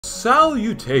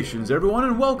Salutations everyone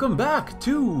and welcome back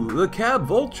to the Cab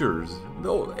Vultures. The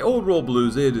old Roll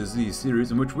Blues A to Z series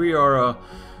in which we are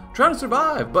trying to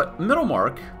survive, but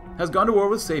Middlemark has gone to war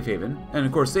with Safe Haven, and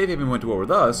of course Safe Haven went to war with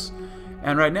us,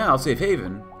 and right now Safe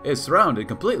Haven is surrounded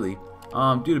completely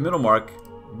due to Middlemark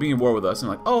being at war with us, and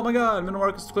like, oh my god,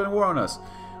 Middlemark is declaring war on us,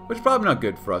 which is probably not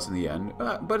good for us in the end,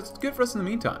 but it's good for us in the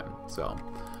meantime, so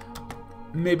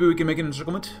maybe we can make an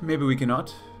encirclement, maybe we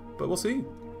cannot, but we'll see.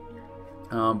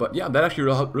 But yeah, that actually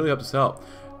really helped us out.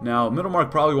 Now,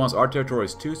 Middlemark probably wants our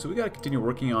territories too, so we gotta continue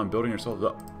working on building ourselves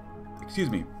up. Excuse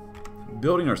me.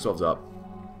 Building ourselves up.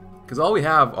 Because all we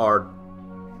have are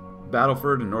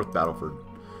Battleford and North Battleford.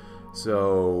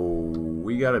 So,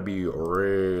 we gotta be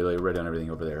really ready on everything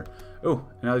over there. Oh,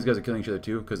 now these guys are killing each other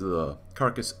too, because of the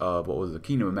carcass of, what was the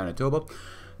Kingdom of Manitoba.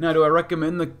 Now, do I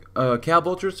recommend the Cab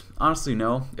Vultures? Honestly,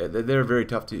 no. They're very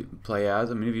tough to play as.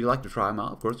 I mean, if you'd like to try them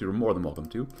out, of course, you're more than welcome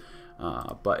to.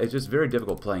 But it's just very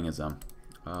difficult playing as them.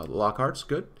 Lockhart's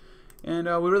good. And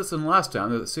we read this in last time,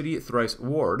 the City Thrice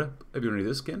Ward. If you want to do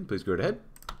this skin, please go ahead.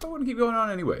 But we're going to keep going on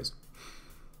anyways.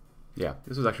 Yeah,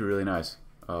 this was actually really nice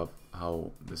of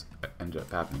how this ended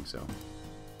up happening. So,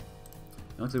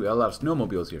 looks like we got a lot of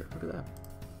snowmobiles here. Look at that.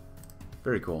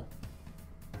 Very cool.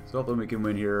 So hopefully we can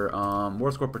win here.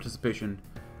 War score participation,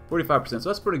 45%. So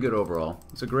that's pretty good overall.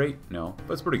 It's a great, no,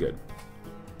 but it's pretty good.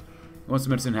 Once the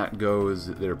medicine hat goes,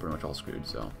 they're pretty much all screwed,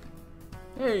 so.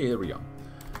 Hey, there we go.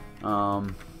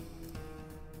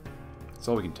 That's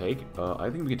all we can take. I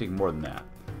think we can take more than that.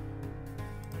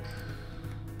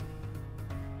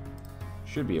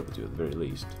 Should be able to, at the very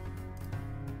least.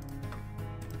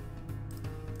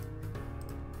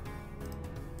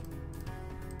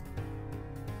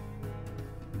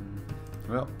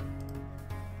 Well,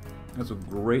 this will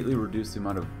greatly reduce the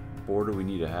amount of border we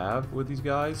need to have with these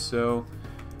guys, so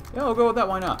yeah, I'll go with that.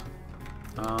 Why not?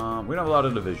 We don't have a lot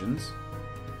of divisions.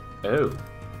 Oh.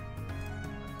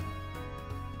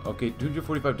 Okay,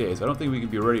 245 days. I don't think we can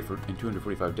be ready for in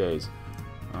 245 days.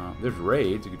 There's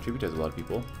raids. It contributes to a lot of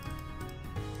people.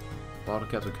 Bottle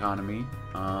caps economy.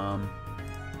 Well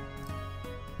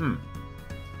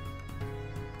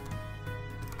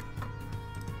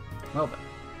then.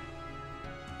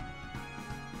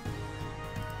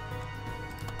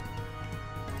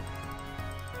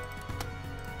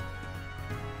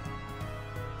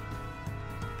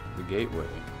 Gateway.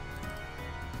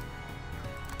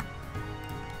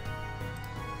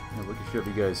 Well, we can shove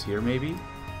you guys here, maybe.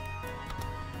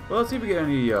 Well, let's see if we get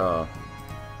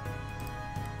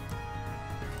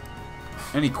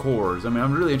any cores. I mean,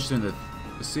 I'm really interested in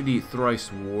the City Thrice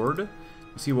Ward.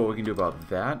 Let's see what we can do about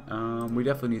that. We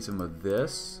definitely need some of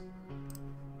this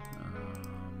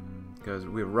because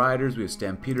we have riders, we have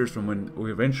stampeders from when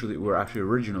we were actually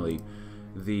originally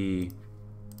the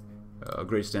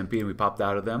Great Stampede, and we popped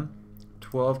out of them.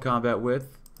 12 combat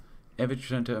width,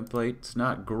 infantry template. It's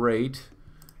not great.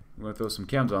 I'm gonna throw some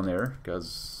chems on there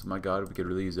because, my God, we could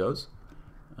really use those.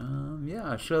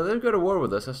 Yeah, so they're go to war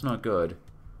with us. That's not good.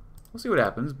 We'll see what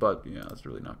happens, but yeah, that's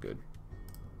really not good.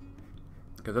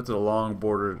 Because that's a long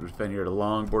border to defend here, a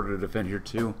long border to defend here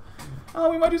too. Oh,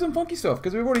 we might do some funky stuff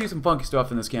because we've already used some funky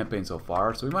stuff in this campaign so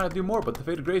far, so we might have to do more. But the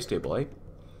fate of Grey Stable, eh?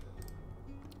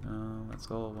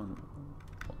 That's all one.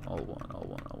 All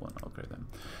one. Okay then.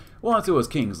 Once it was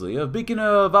Kingsley, a beacon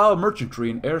of our merchantry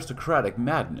and aristocratic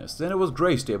madness. Then it was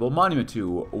Grey Stable, monument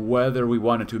to, whether we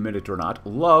wanted to admit it or not,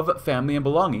 love, family, and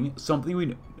belonging, something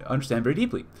we understand very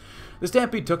deeply. The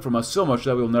Stampede took from us so much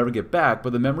that we will never get back,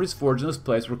 but the memories forged in this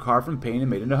place were carved from pain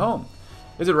and made into home.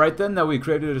 Is it right then that we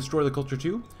craved to destroy the culture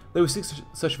too? That we seek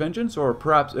such vengeance, or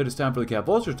perhaps it is time for the Cab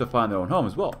Vultures to find their own home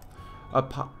as well? A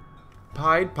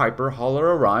Pied Piper,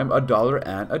 holler a rhyme, $1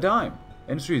 and a dime.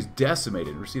 Industry is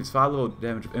decimated. Receives 5 level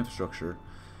damage of infrastructure.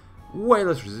 Way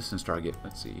less resistance target.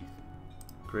 Let's see.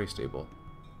 Grey Stable.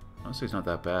 Honestly, it's not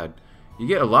that bad. You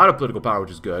get a lot of political power,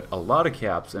 which is good. A lot of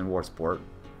caps and war support.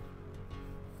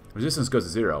 Resistance goes to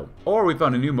 0. Or we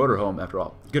found a new motorhome after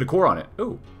all. Get a core on it.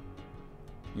 Ooh.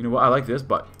 You know what? I like this,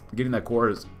 but getting that core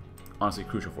is honestly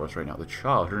crucial for us right now. The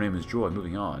child, her name is Joy.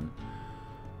 Moving on.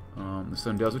 The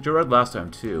Sun does, which I read last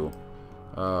time too.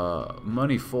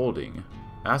 Money folding.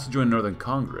 Asked to join Northern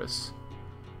Congress.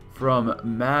 From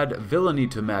mad villainy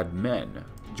to mad men.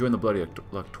 Join the bloody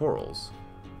electorals.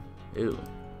 Ew.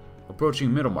 Approaching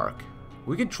Middlemark.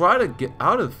 We can try to get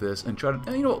out of this and try to...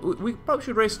 And you know what? We probably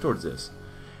should race towards this.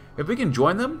 If we can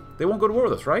join them, they won't go to war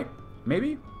with us, right?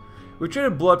 Maybe? We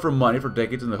traded blood for money for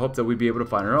decades in the hope that we'd be able to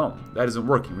find our own. That isn't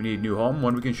working. We need a new home,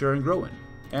 one we can share and grow in.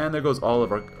 And there goes all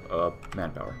of our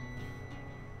manpower.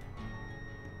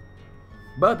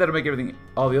 But that'll make everything,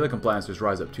 all the other compliances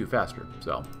rise up too faster.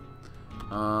 So,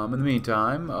 In the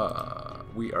meantime,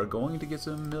 we are going to get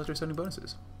some military spending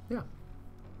bonuses. Yeah.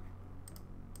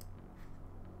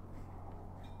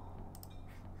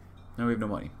 No, we have no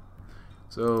money.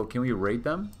 So, can we raid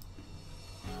them?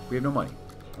 We have no money.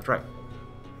 That's right.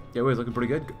 Gateway's looking pretty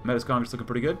good. Metis Congress looking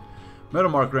pretty good.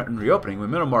 Middlemark reopening when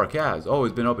Middlemark has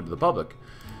always been open to the public.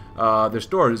 Their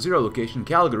store, Zero Location,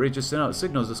 Calgary, just sent out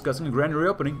signals discussing a grand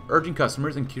reopening, urging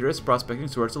customers and curious prospecting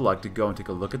sorts alike to go and take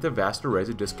a look at their vast arrays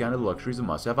of discounted luxuries and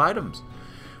must-have items.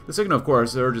 The signal, of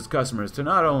course, urges customers to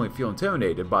not only feel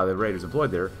intimidated by the raiders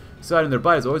employed there, deciding their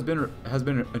bite has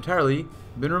entirely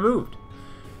been removed.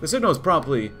 The signal was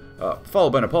promptly followed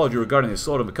by an apology regarding the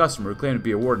assault of a customer who claimed to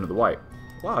be a warden of the White.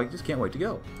 Wow, I just can't wait to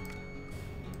go.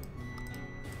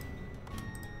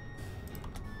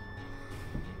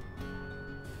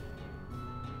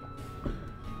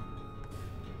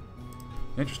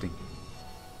 Interesting.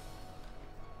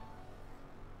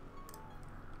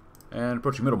 And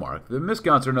approaching Middlemark. The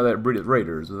Miscounts are another breed of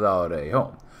raiders without a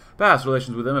home. Past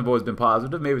relations with them have always been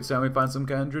positive. Maybe it's time we find some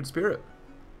kindred spirit.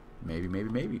 Maybe, maybe,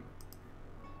 maybe.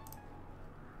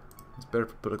 It's better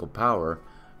for political power.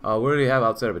 What do we have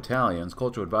outside of Italians?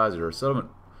 Cultural advisor. Settlement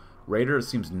raider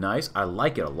seems nice. I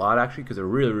like it a lot, actually, because it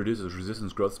really reduces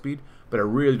resistance growth speed. But I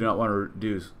really do not want to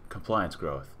reduce compliance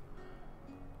growth.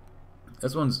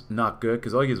 This one's not good,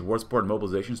 because all you get is war support and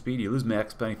mobilization speed. You lose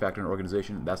max spending factor in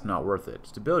organization. That's not worth it.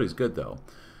 Stability is good, though.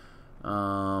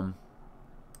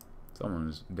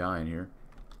 Someone's dying here.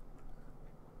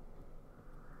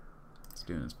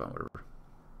 Students, fine, whatever.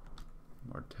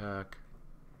 More attack.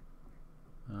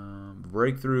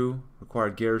 Breakthrough.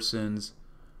 Required garrisons.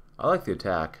 I like the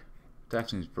attack. Attack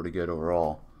seems pretty good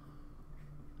overall.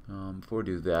 Before we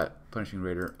do that, punishing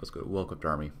raider. Let's go to well-equipped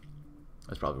army.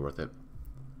 That's probably worth it.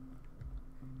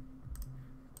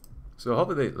 So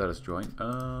hopefully they let us join.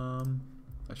 I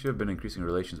should have been increasing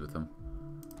relations with them.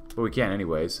 But we can't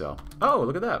anyway, so... Oh,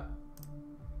 look at that!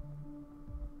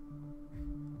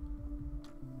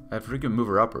 African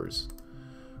mover-uppers.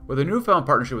 With a newfound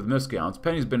partnership with Miscounts,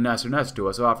 Penny's been nice to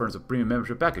us, offering us a premium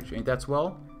membership package. Ain't that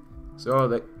swell? So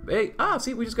they...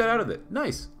 see, we just got out of it.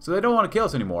 Nice. So they don't want to kill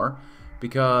us anymore,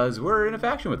 because we're in a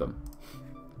faction with them.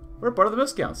 We're part of the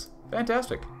Miscounts.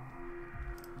 Fantastic.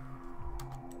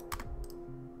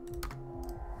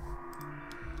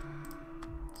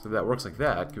 So if that works like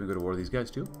that, can we go to war with these guys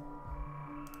too?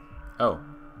 Oh.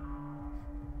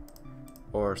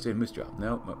 Or stay in Moose Jaw.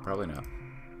 No, probably not.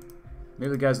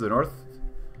 Maybe the guys to the north?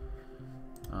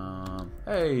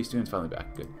 Hey, student's finally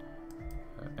back. Good.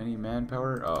 Any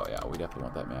manpower? Oh yeah, we definitely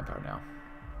want that manpower now.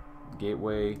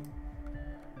 Gateway.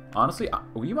 Honestly,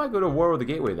 we might go to war with the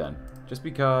Gateway then. Just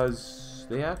because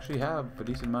they actually have a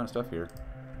decent amount of stuff here.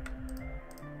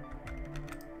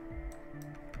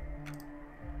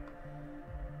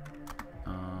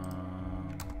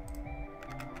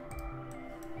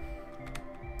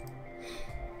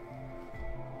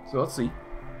 So let's see.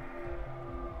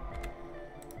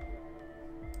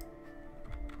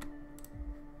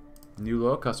 New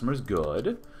loyal customers,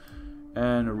 good.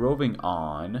 And roving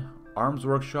on. Arms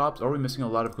workshops. Are we missing a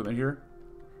lot of equipment here?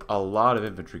 A lot of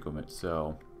infantry equipment,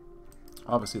 so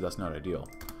obviously that's not ideal.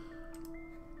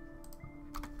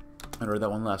 I read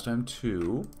that one last time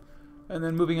too. And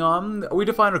then moving on, we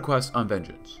define requests on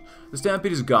vengeance. The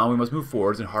Stampede is gone, we must move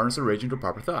forwards and harness the rage into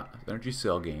proper thought. Energy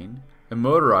cell gain. And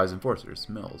motorized enforcers.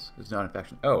 Mills. It's not a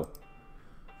faction. Oh.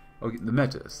 Okay, the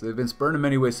Metis. They've been spurned in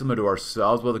many ways similar to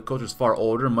ourselves, while the culture is far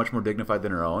older and much more dignified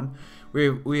than our own. We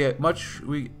could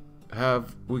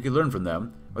learn from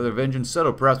them. Whether vengeance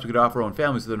settled, perhaps we could offer our own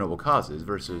families to their noble causes,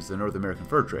 versus the North American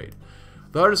fur trade.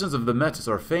 The artisans of the Metis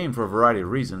are famed for a variety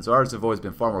of reasons. Ours have always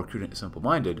been far more crude and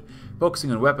simple-minded. Focusing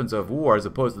on weapons of war as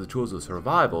opposed to the tools of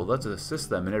survival, let's assist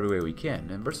them in every way we can,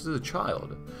 and versus a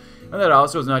child. And that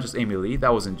also was not just Amy Lee,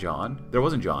 that wasn't John. There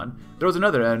wasn't John. There was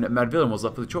another, and Matt Villain was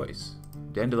left with a choice.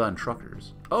 Dandelion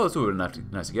Truckers. Oh, this would have been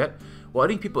nice to get. Well,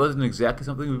 eating people isn't exactly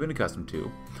something we've been accustomed to.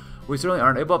 We certainly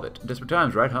aren't above it. Desperate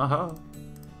times, right? Ha.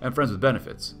 And friends with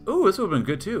benefits. Ooh, this would have been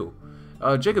good too.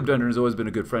 Jacob Dunder has always been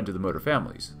a good friend to the motor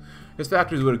families. His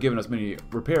factories would have given us many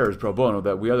repairs pro bono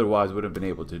that we otherwise wouldn't have been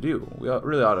able to do. We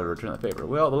really ought to return the favor.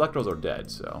 Well, the Electros are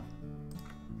dead, so...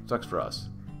 sucks for us.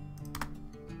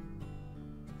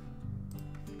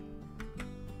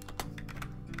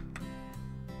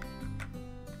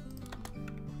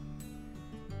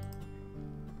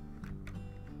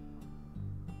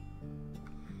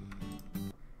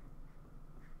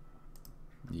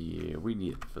 Yeah, we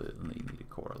definitely need a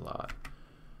core a lot.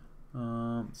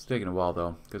 It's taking a while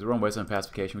though, because we're on wasteland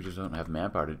pacification. We just don't have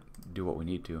manpower to do what we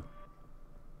need to.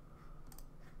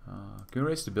 Can we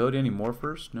raise stability any more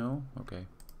first? No? Okay.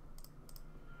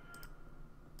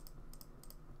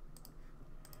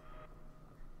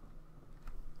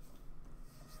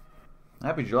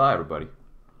 Happy July, everybody.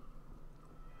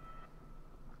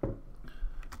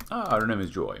 Ah, her name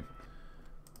is Joy.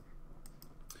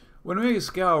 When we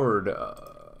scoured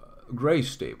Gray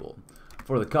Stable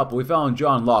for the couple, we found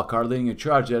John Lockhart leading a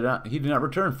charge that he did not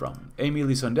return from. Amy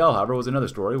Lee Sundell, however, was another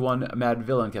story, one mad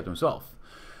villain kept himself.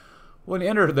 When he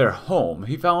entered their home,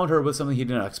 he found her with something he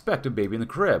did not expect, a baby in the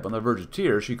crib. On the verge of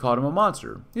tears, she called him a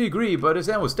monster. He agreed, but his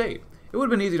hand was stayed. It would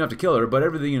have been easy enough to kill her, but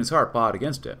everything in his heart fought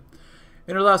against it.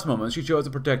 In her last moments, she chose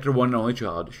to protect her one and only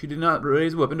child. She did not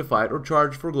raise a weapon to fight or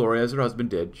charge for glory as her husband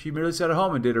did. She merely sat at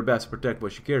home and did her best to protect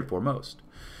what she cared for most.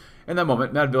 In that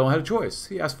moment, Mad Villain had a choice.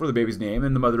 He asked for the baby's name,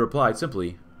 and the mother replied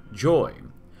simply, Joy.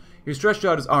 He stretched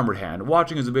out his armored hand,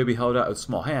 watching as the baby held out a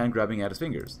small hand, grabbing at his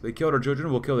fingers. They killed our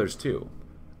children, we'll kill theirs too.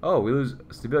 Oh, we lose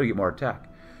stability, get more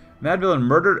attack. Mad Villain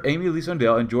murdered Amy Lee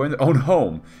Sundell and joined their own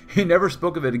home. He never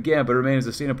spoke of it again, but it remained as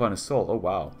a stain upon his soul. Oh,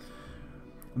 wow.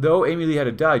 Though Amy Lee had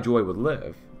to die, Joy would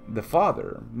live. The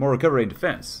father, more recovery and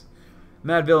defense.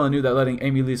 Mad Villain knew that letting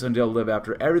Amy Lee Sundell live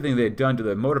after everything they had done to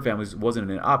the Motor families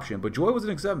wasn't an option, but Joy was an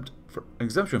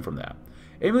exemption from that.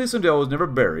 Amy Lee Sundell was never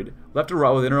buried, left to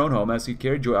rot within her own home as he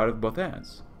carried Joy out of both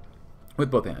hands.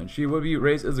 With both hands, she would be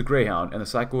raised as a greyhound, and the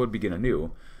cycle would begin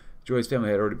anew. Joy's family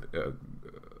had already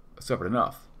suffered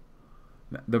enough.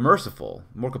 The merciful,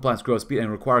 more compliance grows speed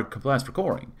and required compliance for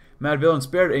coring. Mad Villain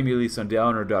spared Amy Lee Sundell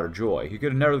and her daughter Joy. He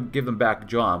could have never given them back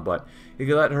John, but he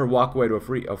could let her walk away to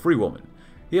a free woman.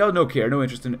 He held no care, no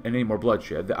interest in any more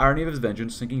bloodshed, the irony of his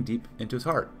vengeance sinking deep into his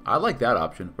heart. I like that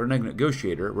option. We're a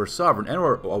negotiator, we're sovereign, and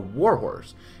we're a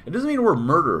warhorse. It doesn't mean we're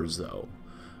murderers, though.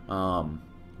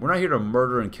 We're not here to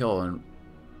murder and kill, and,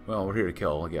 well, we're here to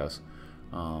kill, I guess.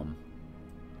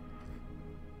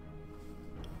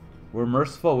 We're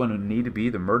merciful when we need to be.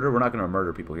 The murder, we're not going to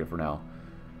murder people here for now.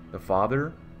 The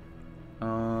father,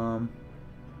 we're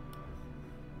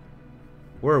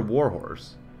a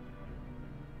warhorse.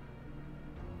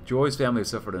 Joy's family has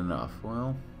suffered enough.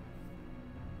 Well,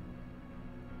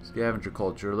 scavenger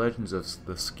culture, legends of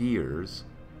the skiers.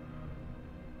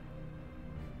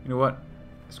 You know what?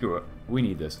 Screw it. We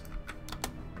need this.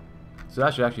 So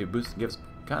that should actually boost, give us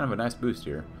kind of a nice boost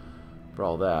here for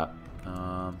all that.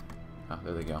 Oh,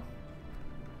 there they go.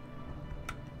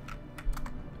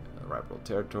 Rival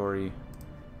territory.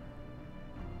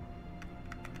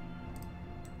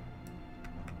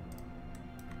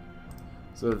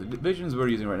 So the divisions we're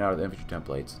using right now are the infantry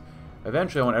templates.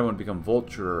 Eventually I want everyone to become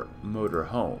Vulture motor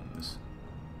homes.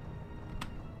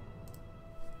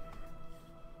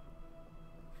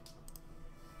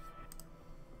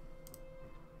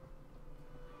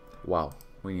 Wow,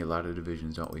 we need a lot of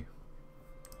divisions, don't we?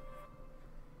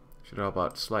 Should help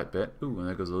out a slight bit. Ooh, and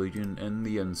there goes the Legion and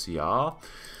the NCR.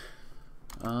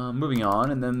 Moving on,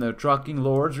 and then the trucking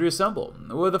lords reassemble.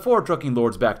 With the 4 trucking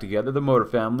lords back together, the motor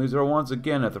families are once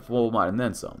again at their full might and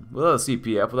then some. Without the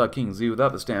CPF, without Kingsley,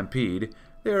 without the Stampede,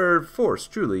 their force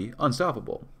truly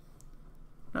unstoppable.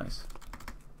 Nice.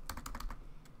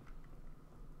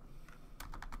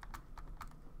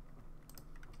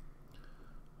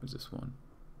 What's this one?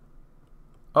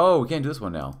 Oh, we can't do this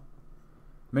one now.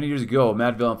 Many years ago,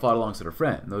 Mad Villain fought alongside a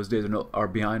friend. Those days are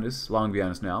behind us, long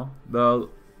behind us now. The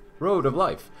road of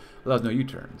life allows no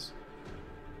U-turns.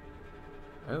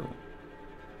 Oh.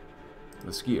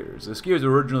 The skiers. The skiers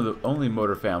were originally the only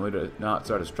motor family to not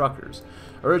start as truckers,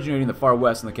 originating in the far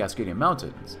west in the Cascadian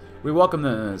Mountains. We welcomed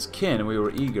them as kin, and we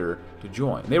were eager to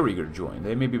join. They were eager to join.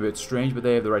 They may be a bit strange, but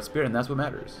they have the right spirit, and that's what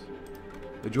matters.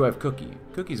 The joy of Cookie.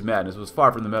 Cookie's madness was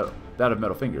far from that of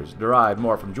Metal Fingers, derived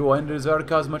more from joy and a desire to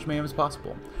cause as much mayhem as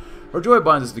possible. Her joy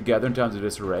binds us together in times of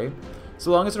disarray.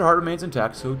 So long as her heart remains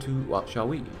intact, so too shall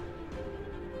we.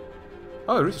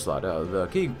 Oh, a research slot. The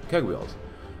keg wheels.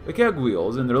 The keg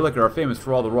wheels and their liquor are famous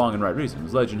for all the wrong and right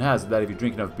reasons. Legend has it that if you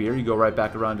drink enough beer, you go right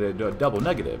back around to a double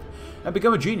negative and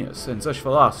become a genius, and such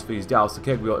philosophies douse the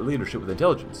keg wheel leadership with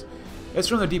intelligence. It's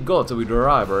from the deep gullets that we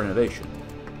derive our innovation.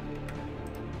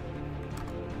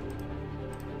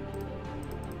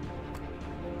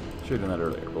 Should have done that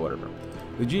earlier, but whatever.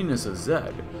 The genius of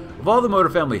Zed. Of all the motor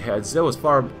family heads, Zed was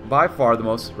by far the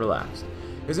most relaxed.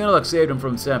 His intellect saved him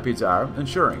from Stampede's hour,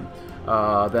 ensuring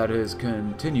that his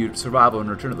continued survival and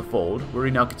return to the fold, where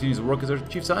he now continues to work as our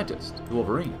chief scientist, the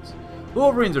Wolverines. The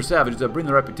Wolverines are savages that bring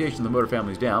the reputation of the motor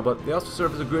families down, but they also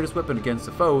serve as the greatest weapon against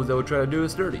the foes that would try to do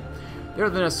us dirty. They are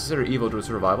the necessary evil to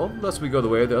survival, thus we go the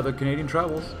way of the other Canadian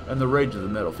tribals, and the rage of the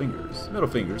Metal Fingers. Metal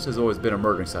Fingers has always been a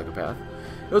murdering psychopath.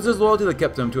 It was his loyalty that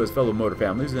kept him to his fellow motor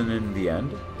families, and in the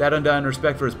end, that undying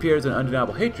respect for his peers and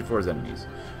undeniable hatred for his enemies.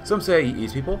 Some say he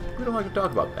eats people. We don't like to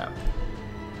talk about that.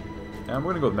 And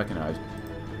we're going to go with mechanized.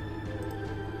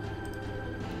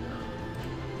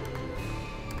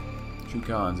 Two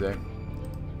cons, eh?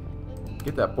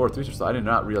 Get that fourth research slot. I did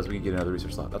not realize we could get another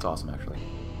research slot. That's awesome, actually.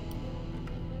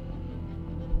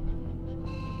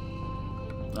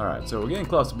 Alright, so we're getting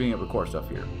close to being able to core stuff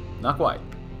here. Not quite,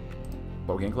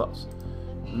 but we're getting close.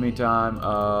 In the meantime,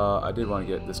 I did want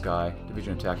to get this guy.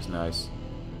 Division attack is nice.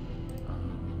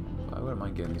 I wouldn't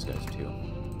mind getting these guys too.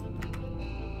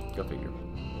 Go figure.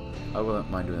 I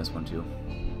wouldn't mind doing this one too.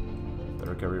 The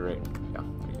recovery rate. Yeah,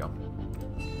 there you go.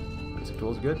 Basic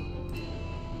tools are good.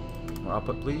 More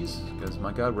output, please. Because,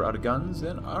 my god, we're out of guns,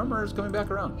 and armor is coming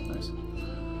back around. Nice.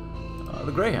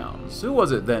 The Greyhounds. Who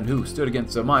was it, then, who stood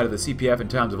against the might of the CPF in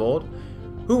times of old?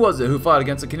 Who was it who fought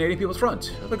against the Canadian People's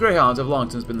Front? The Greyhounds have long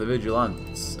since been the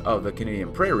vigilantes of the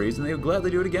Canadian prairies, and they would gladly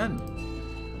do it again.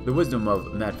 The wisdom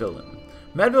of Mad Villain.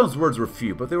 Mad Villain's words were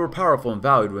few, but they were powerful and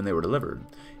valued when they were delivered.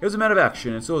 He was a man of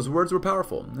action, and so his words were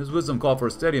powerful. His wisdom called for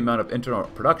a steady amount of internal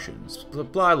production.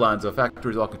 Supply lines of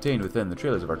factories all contained within the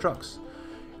trailers of our trucks.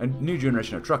 A new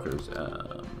generation of truckers.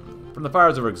 From the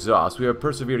fires of our exhaust, we have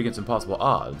persevered against impossible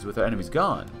odds. With our enemies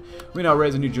gone, we now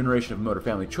raise a new generation of motor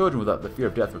family children without the fear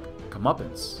of death or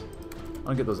comeuppance. I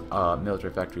want to get those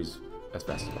military factories as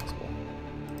fast as possible.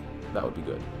 That would be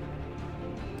good.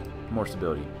 More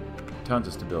stability. Tons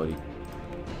of stability.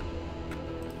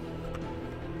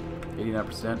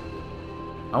 89%.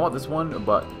 I want this one,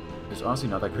 but it's honestly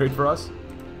not that great for us.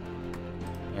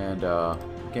 And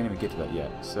we can't even get to that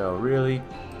yet. So really,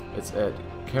 it's at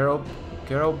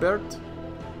Carobert,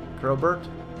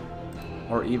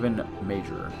 or even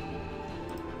Major.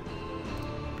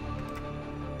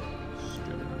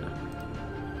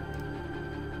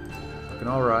 Looking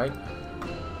all right.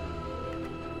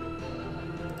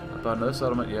 About another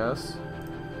settlement, yes.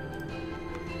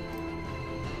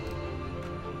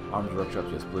 Arms workshops,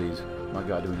 yes, please. My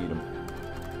god, do we need them?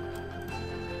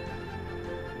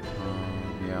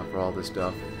 Yeah, for all this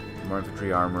stuff. More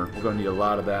infantry armor. We're going to need a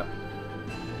lot of that.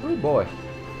 Oh boy.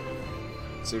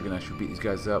 Let's see if we can actually beat these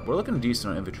guys up. We're looking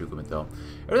decent on infantry equipment, though.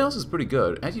 Everything else is pretty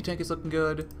good. Anti-tank is looking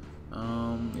good. You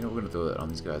know, we're going to throw that on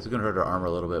these guys. It's going to hurt our armor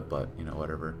a little bit, but, you know,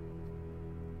 whatever.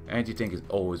 Anti-tank is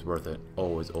always worth it.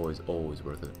 Always, always, always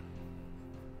worth it.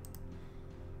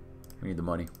 We need the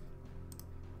money.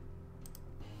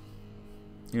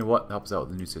 You know what? Helps out with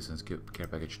the new citizens care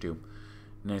package too.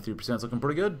 93% is looking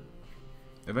pretty good.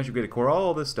 Eventually we get to core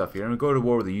all this stuff here. And we go to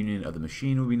war with the Union of the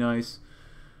Machine would be nice.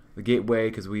 The Gateway,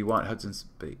 because we want Hudson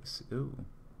Space. Ooh.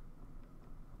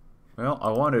 Well, I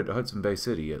wanted Hudson Bay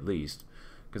City at least.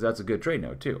 Because that's a good trade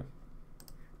node too.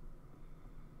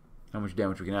 How much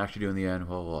damage we can actually do in the end?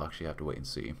 Well, we'll actually have to wait and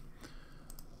see.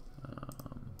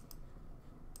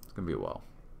 It's going to be a while.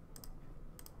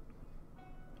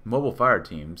 Mobile fire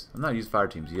teams. I'm not used fire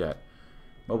teams yet.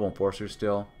 Mobile enforcers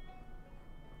still.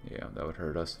 Yeah, that would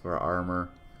hurt us for our armor.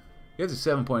 He has a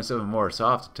 7.7 more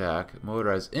soft attack.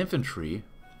 Motorized infantry.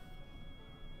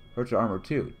 Hurts our armor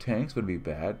too. Tanks would be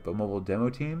bad, but mobile demo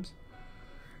teams.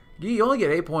 You only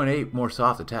get 8.8 more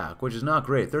soft attack, which is not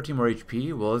great. 13 more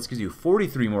HP. Well, this gives you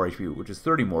 43 more HP, which is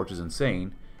 30 more, which is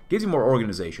insane. Gives you more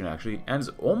organization actually, and it's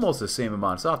almost the same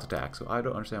amount of soft attack. So I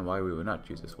don't understand why we would not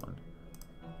choose this one.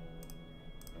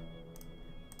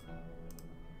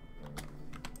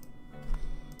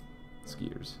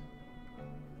 Skiers.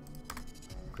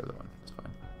 Grab that one. It's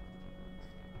fine.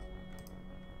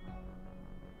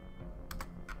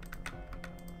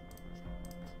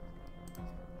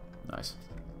 Nice.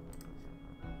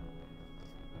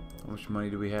 How much money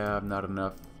do we have? Not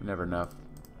enough. Never enough. Do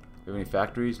we have any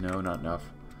factories? No, not enough.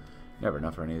 Never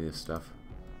enough for any of this stuff.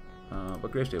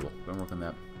 But Great Stable. Don't work on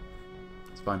that.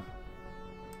 It's fine.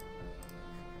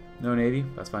 No Navy?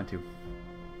 That's fine too.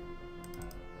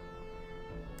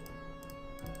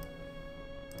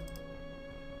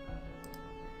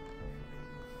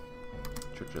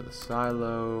 Church of the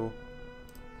Silo.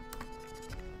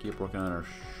 Keep working on our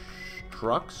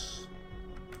trucks.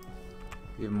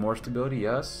 Even more stability,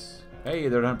 yes. Hey,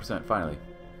 they're at 100% finally.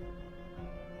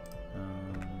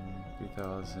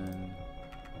 3,000. There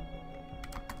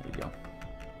you go.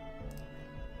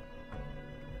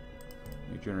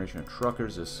 New generation of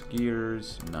truckers, of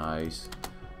skiers. Nice.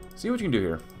 See what you can do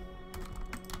here.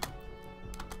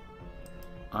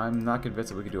 I'm not convinced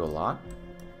that we could do a lot.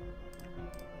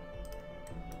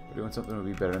 But doing something would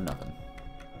be better than nothing.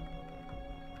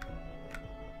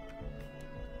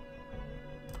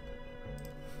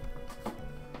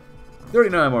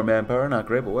 $39 more manpower, not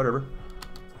great, but whatever.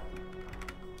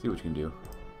 See what you can do.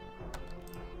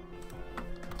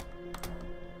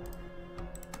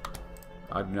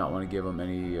 I do not want to give them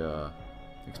any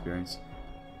experience.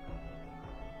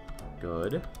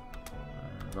 Good.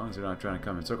 As long as they're not trying to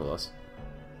come and circle us.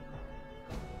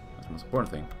 That's the most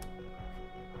important thing.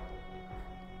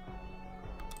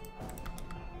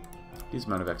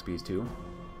 Decent amount of XPs too.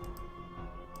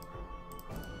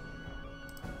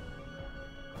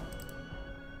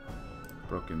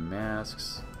 Broken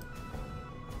masks.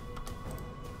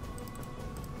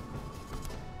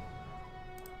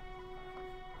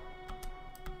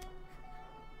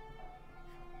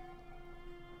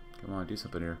 Come on, do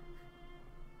something here.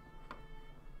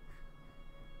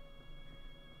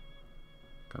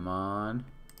 Come on.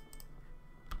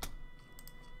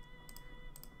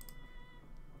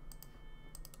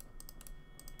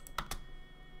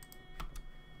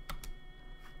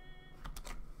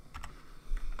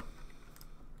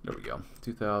 There we go.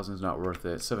 2,000 is not worth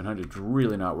it. 700 is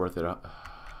really not worth it. Oh,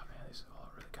 man, these all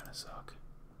really kind of suck.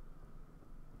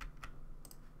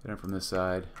 Get in from this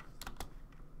side.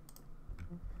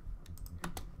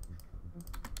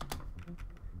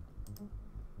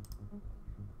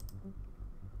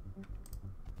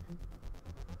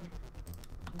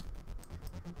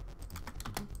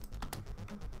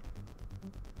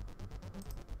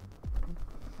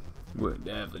 Would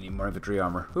definitely need more infantry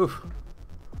armor. Oof.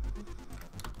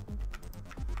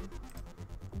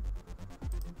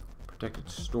 Protected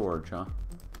storage, huh?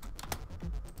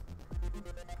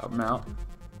 Help them out.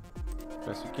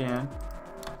 Best you can.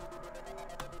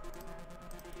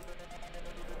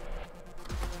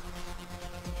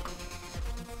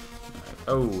 Right.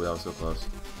 Oh, that was so close.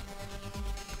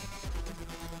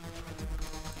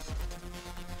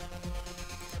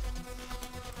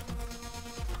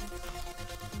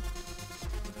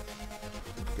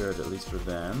 Good, at least for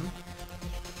them.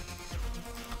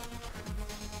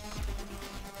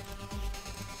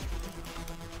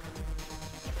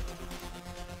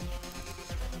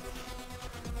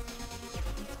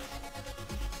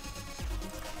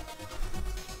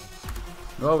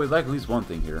 Well, we'd like at least one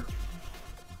thing here.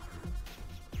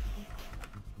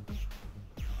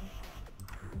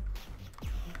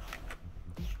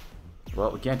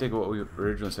 Well, we can't take what we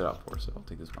originally set out for, so I'll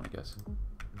take this one, I guess.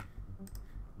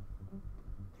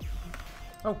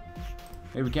 Oh,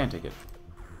 maybe we can take it.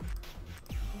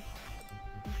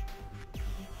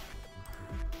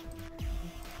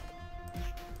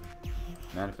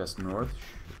 Manifest North.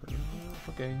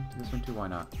 Okay, this one too, why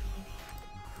not?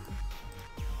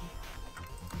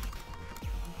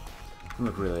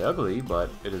 Doesn't look really ugly,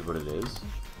 but it is what it is.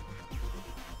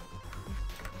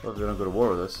 Well, if they don't go to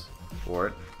war with us for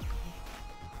it.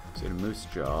 Say to Moose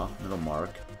Jaw, Middle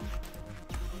Mark.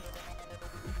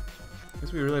 I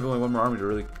guess we really have only one more army to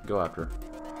really go after.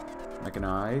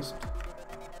 Mechanized.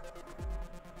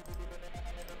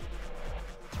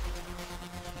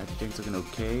 Anti-tank's looking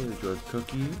okay. The George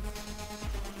Cookie.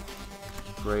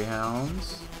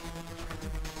 Greyhounds.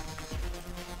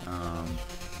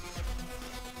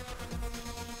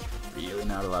 Really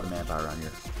not a lot of manpower around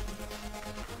here.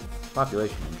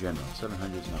 Population in general,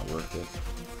 700 is not worth it.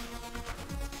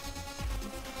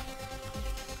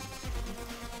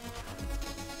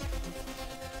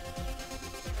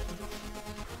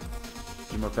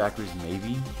 Few more factories,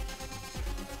 maybe.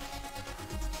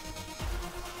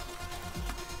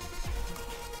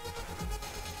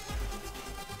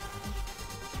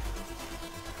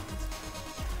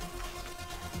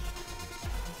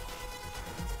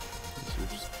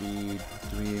 Speed.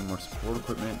 Do we need more support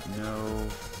equipment? No.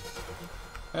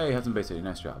 Hey, Hudson Bay City,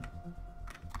 nice job.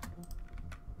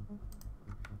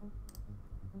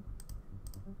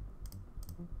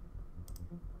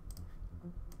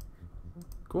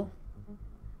 Cool.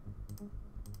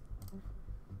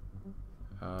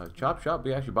 Chop shop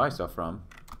we actually buy stuff from.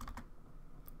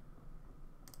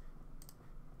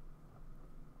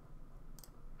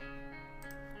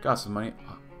 Got some money.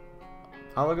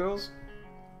 Hollow girls?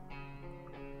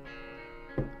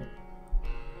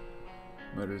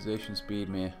 Motorization speed,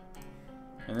 meh.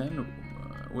 And then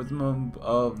Wisdom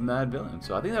of Mad Villain.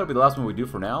 So I think that'll be the last one we do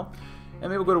for now. And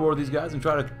maybe we'll go to war with these guys and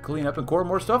try to clean up and core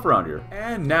more stuff around here.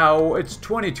 And now it's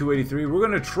 2283. We're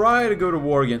going to try to go to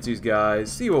war against these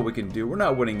guys. See what we can do. We're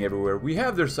not winning everywhere. We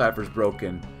have their ciphers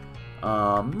broken.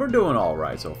 We're doing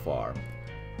alright so far.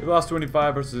 We lost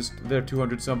 25 versus their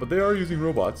 200 some, but they are using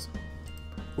robots.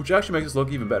 Which actually makes us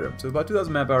look even better. So about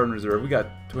 2,000 manpower in reserve, we got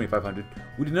 2,500.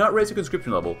 We did not raise the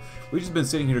conscription level. We've just been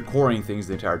sitting here coring things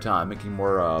the entire time, making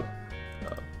more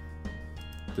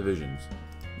divisions.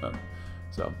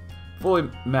 So, fully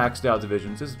maxed out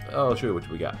divisions. I'll show you what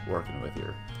we got working with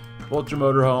here. Vulture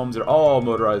motorhomes, they're all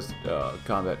motorized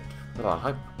combat.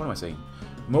 What am I saying?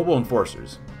 Mobile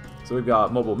enforcers. So we've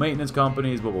got mobile maintenance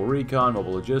companies, mobile recon,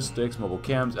 mobile logistics, mobile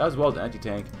chems, as well as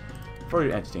anti-tank. For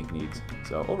your anti-tank needs.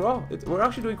 So overall, we're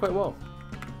actually doing quite well.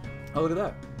 Oh, look at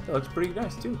that. That looks pretty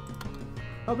nice too.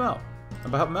 Help them out.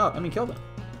 And by help them out, I mean kill them.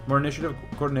 More initiative,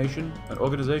 coordination, and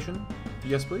organization?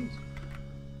 Yes, please.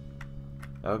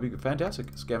 That would be fantastic.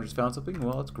 Scavengers found something.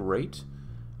 Well, that's great.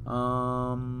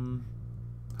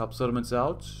 Help settlements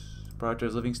out.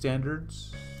 Prioritize living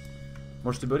standards.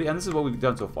 More stability. And this is what we've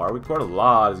done so far. We've covered a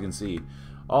lot, as you can see,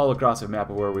 all across the map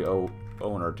of where we own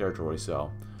our territory. So,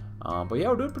 but yeah,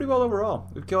 we're doing pretty well overall.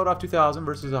 We've killed off 2,000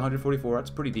 versus 144. That's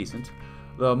pretty decent.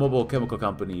 The mobile chemical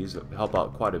companies help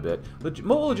out quite a bit.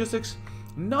 Mobile logistics,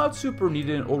 not super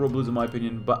needed in Old World Blues in my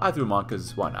opinion, but I threw them on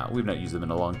because why not? We've not used them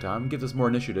in a long time. It gives us more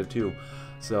initiative too.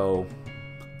 So,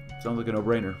 sounds like a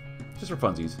no-brainer. Just for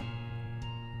funsies.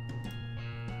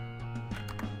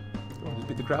 We'll just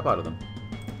beat the crap out of them.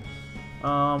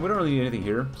 We don't really need anything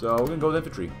here, so we're going to go with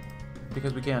infantry.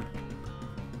 Because we can.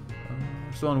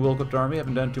 We're still in a well-equipped army,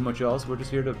 haven't done too much else. We're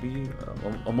just here to be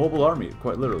a mobile army,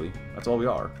 quite literally. That's all we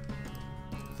are.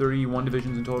 31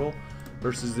 divisions in total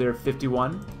versus their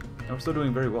 51. And we're still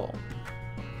doing very well.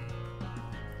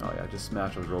 Oh yeah, just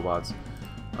smash those robots.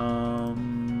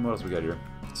 What else we got here?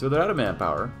 So they're out of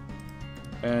manpower.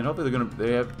 And hopefully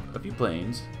they have a few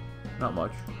planes. Not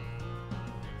much.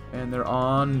 And they're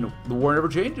on the war never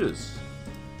changes.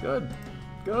 Good.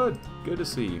 Good. Good to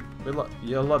see.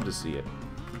 Yeah, love to see it.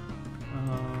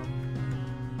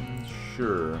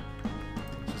 Sure.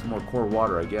 Just more core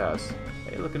water, I guess.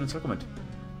 Hey, look, an encirclement.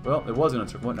 Well, it was an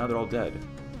encirclement, now they're all dead.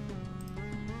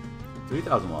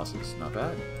 3,000 losses. Not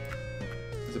bad.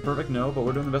 Is it perfect? No, but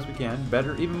we're doing the best we can.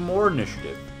 Better, even more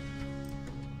initiative.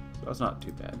 So that's not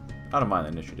too bad. I don't mind the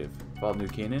initiative. Follow New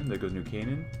Canaan. There goes New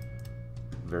Canaan.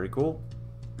 Very cool.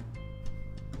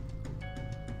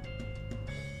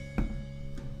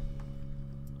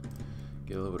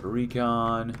 Get a little bit of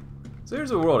recon. So here's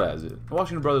the world as it. The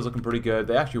Washington Brothers looking pretty good.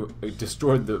 They actually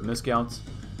destroyed the miscounts.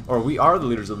 Or we are the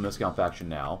leaders of the miscount faction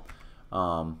now.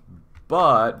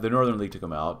 But the Northern League took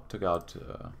them out. Took out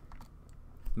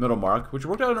Middlemark, which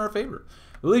worked out in our favor.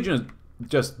 The Legion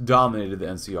just dominated the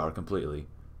NCR completely,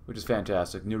 which is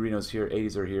fantastic. New Reno's here.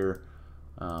 80s are here.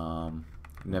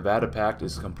 Nevada Pact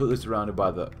is completely surrounded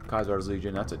by the Kaiser's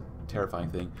Legion. That's a terrifying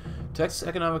thing. Texas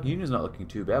Economic Union is not looking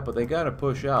too bad, but they got to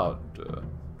push out.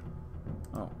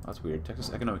 Oh, that's weird. Texas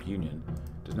Economic Union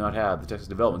does not have the Texas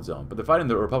Development Zone, but they're fighting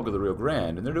the Republic of the Rio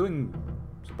Grande, and they're doing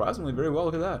surprisingly very well.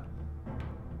 Look at that.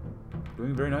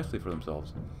 Doing very nicely for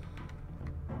themselves.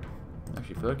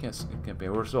 Actually, for their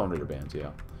campaign, we're still on Raider bands,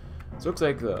 yeah. So it looks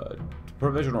like the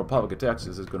Provisional Republic of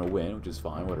Texas is going to win, which is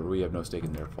fine. Whatever. We have no stake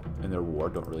in their war.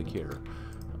 Don't really care.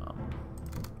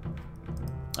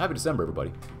 Happy December,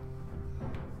 everybody.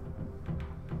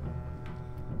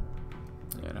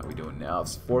 And how are we doing now?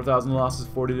 It's 4,000 losses,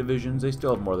 40 divisions. They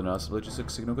still have more than us.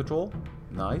 Logistics signal control.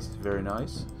 Nice. Very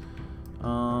nice.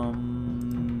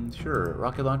 Sure.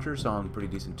 Rocket launchers sound pretty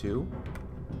decent too.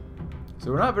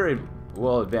 So we're not very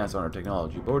well advanced on our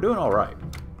technology, but we're doing all right.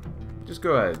 Just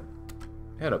go ahead.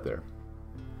 Head up there.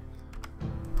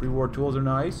 Pre-war tools are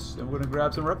nice, and we're going to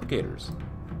grab some replicators.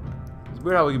 It's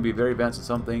weird how we can be very advanced in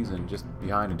some things and just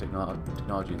behind in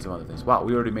technology and some other things. Wow,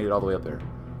 we already made it all the way up there.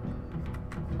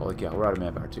 Holy cow, we're out of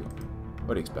manpower too.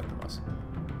 What do you expect from us?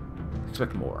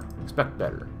 Expect more. Expect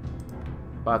better.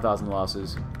 5,000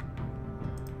 losses.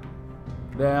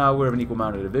 Now we have an equal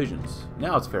amount of divisions.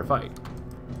 Now it's a fair fight.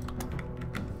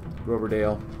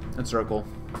 Groverdale, Encircle.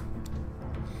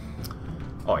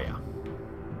 Oh yeah.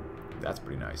 That's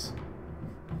pretty nice.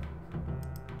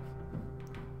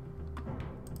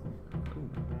 Ooh.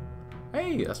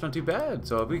 Hey, that's not too bad.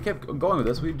 So if we kept going with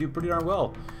this, we'd do pretty darn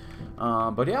well.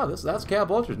 But yeah, that's Cab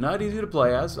Vultures. Not easy to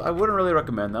play as. I wouldn't really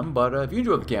recommend them, but if you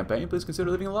enjoyed the campaign, please consider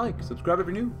leaving a like. Subscribe if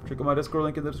you're new. Check out my Discord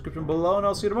link in the description below, and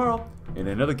I'll see you tomorrow in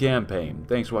another campaign.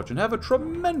 Thanks for watching. Have a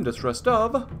tremendous rest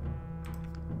of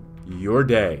your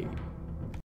day.